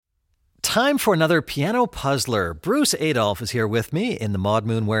Time for another piano puzzler. Bruce Adolph is here with me in the Maud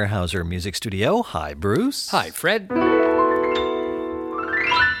Moon Weyerhaeuser Music Studio. Hi, Bruce. Hi, Fred.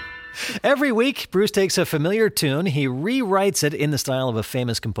 Every week, Bruce takes a familiar tune. He rewrites it in the style of a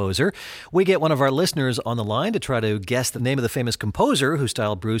famous composer. We get one of our listeners on the line to try to guess the name of the famous composer whose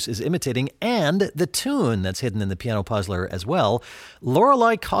style Bruce is imitating and the tune that's hidden in the piano puzzler as well.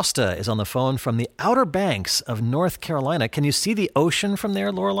 Lorelei Costa is on the phone from the Outer Banks of North Carolina. Can you see the ocean from there,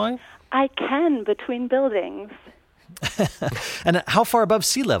 Lorelei? I can, between buildings. And how far above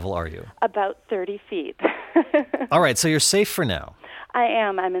sea level are you? About 30 feet. All right, so you're safe for now. I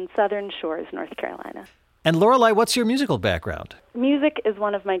am. I'm in Southern Shores, North Carolina. And Lorelei, what's your musical background? Music is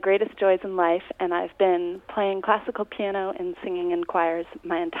one of my greatest joys in life, and I've been playing classical piano and singing in choirs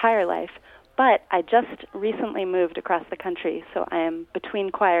my entire life. But I just recently moved across the country, so I am between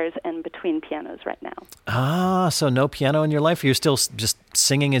choirs and between pianos right now. Ah, so no piano in your life? You're still just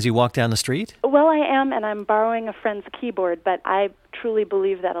singing as you walk down the street? Well, I am, and I'm borrowing a friend's keyboard, but I truly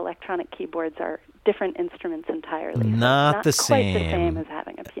believe that electronic keyboards are different instruments entirely. Not the same. same. Not quite the same as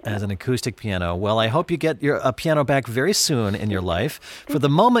having a piano. As an acoustic piano. Well, I hope you get a piano back very soon in your life. For the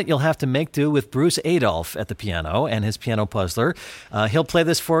moment, you'll have to make do with Bruce Adolph at the piano and his piano puzzler. He'll play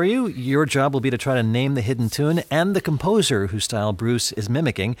this for you. Your job will be to try to name the hidden tune and the composer whose style Bruce is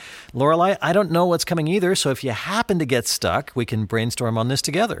mimicking. Lorelei, I don't know what's coming either, so if you happen to get stuck, we can brainstorm on this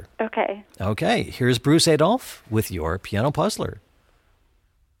together. Okay. Okay, here's Bruce Adolph with your piano puzzler.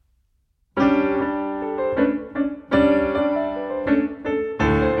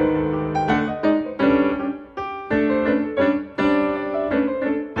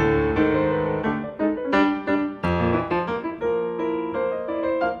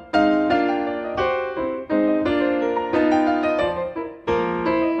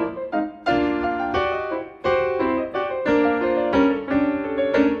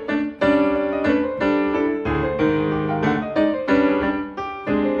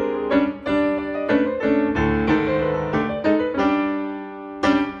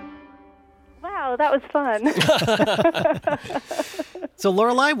 That was fun. So,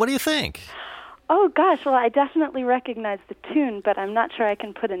 Lorelei, what do you think? Oh, gosh. Well, I definitely recognize the tune, but I'm not sure I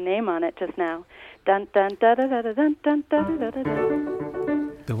can put a name on it just now. Dun, dun, da, da, da, da, dun, dun, da, da, da, da.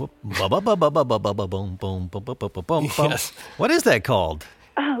 Yes. What is that called?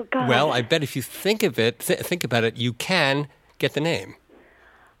 Oh, God. Well, I bet if you think of it, think about it, you can get the name.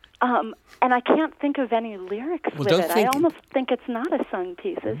 And I can't think of any lyrics with it. I almost think it's not a sung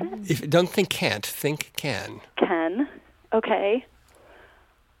piece, is it? Don't think can't, think can. Can. Okay.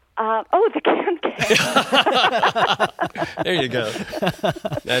 The can. There you go.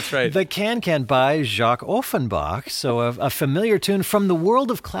 That's right. The Can by Jacques Offenbach. So a familiar tune from the world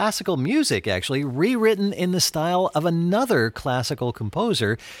of classical music, actually, rewritten in the style of another classical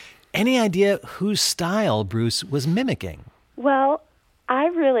composer. Any idea whose style Bruce was mimicking? Well, I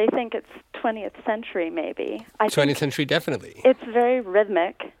really think it's 20th century, maybe. 20th century, definitely. It's very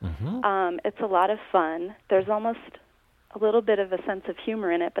rhythmic. Mm-hmm. It's a lot of fun. There's almost a little bit of a sense of humor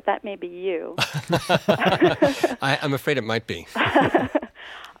in it, but that may be you. I'm afraid it might be.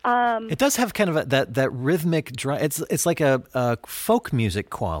 It does have kind of that rhythmic it's like a folk music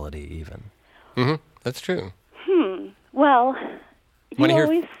quality, even. Mm-hmm. That's true. Well, you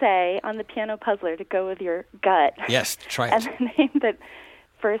always say on the piano puzzler to go with your gut. Yes, try it. And the name that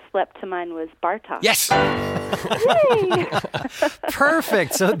first leapt to mind was Bartok. Yes! Yay!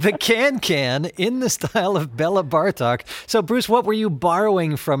 Perfect. So the Can in the style of Bela Bartok. So, Bruce, what were you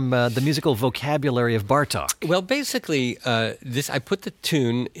borrowing from the musical vocabulary of Bartok? Well, basically, I put the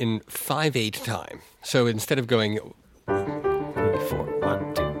tune in 5/8 time. So instead of going 4,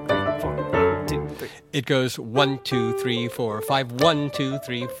 1, 2, 3, 4, 1, 2, 3. It goes 1, 2, 3, 4, 5, 1, 2,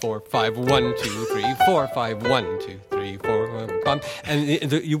 3, 4, 5, 1, 2, 3, 4, 5, 1, 2, 3, 4,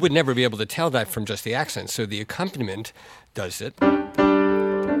 and you would never be able to tell that from just the accent. So the accompaniment does it.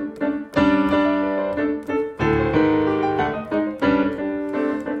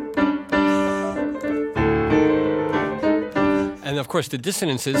 And of course, the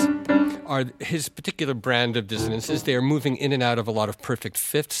dissonances are his particular brand of dissonances. They are moving in and out of a lot of perfect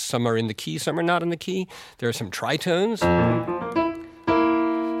fifths. Some are in the key, some are not in the key. There are some tritones.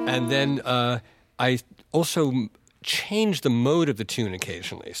 And then I also change the mode of the tune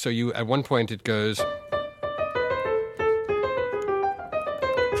occasionally. So at one point it goes...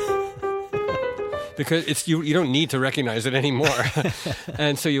 because you don't need to recognize it anymore.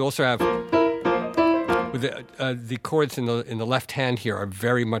 And so you also have... with the chords in the left hand here are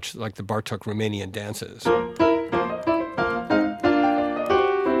very much like the Bartok Romanian dances.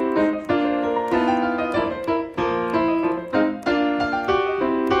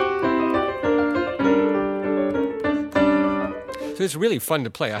 So it's really fun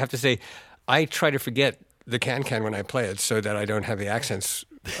to play. I have to say, I try to forget the can-can when I play it so that I don't have the accents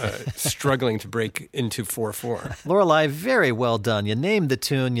struggling to break into 4/4. Lorelei, very well done. You named the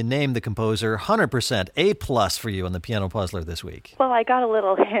tune, you named the composer. 100% A+ for you on the Piano Puzzler this week. Well, I got a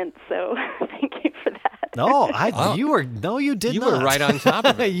little hint, so thank you for that. You did not. You were right on top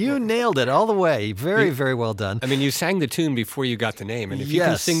of it. You nailed it all the way. Very, very well done. I mean, you sang the tune before you got the name, and if you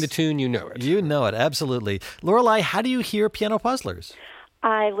can sing the tune, you know it. You know it, absolutely. Lorelei, how do you hear Piano Puzzlers?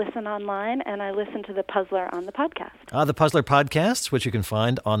 I listen online, and I listen to the Puzzler on the podcast. The Puzzler Podcasts, which you can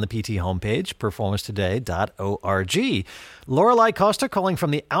find on the PT homepage, performancetoday.org. Lorelei Costa calling from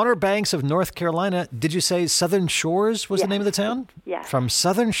the Outer Banks of North Carolina. Did you say Southern Shores was the name of the town? Yes. From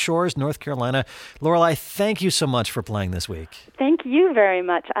Southern Shores, North Carolina. Lorelei, thank you so much for playing this week. Thank you very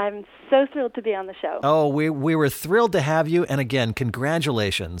much. I'm so thrilled to be on the show. Oh, we were thrilled to have you. And again,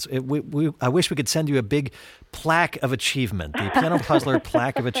 congratulations. I wish we could send you a big plaque of achievement, the Piano Puzzler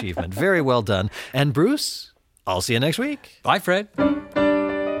plaque of achievement. Very well done. And Bruce, I'll see you next week. Bye, Fred.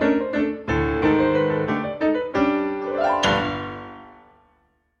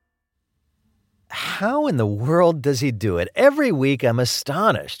 How in the world does he do it? Every week I'm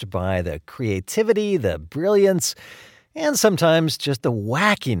astonished by the creativity, the brilliance, and sometimes just the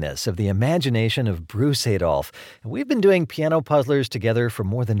wackiness of the imagination of Bruce Adolphe. We've been doing Piano Puzzlers together for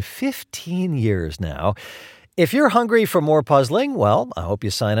more than 15 years now. If you're hungry for more puzzling, well, I hope you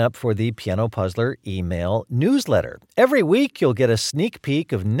sign up for the Piano Puzzler email newsletter. Every week, you'll get a sneak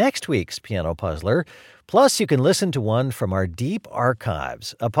peek of next week's Piano Puzzler. Plus, you can listen to one from our deep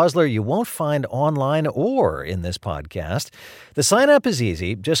archives, a puzzler you won't find online or in this podcast. The sign-up is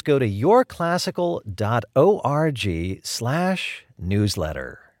easy. Just go to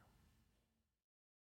yourclassical.org/newsletter.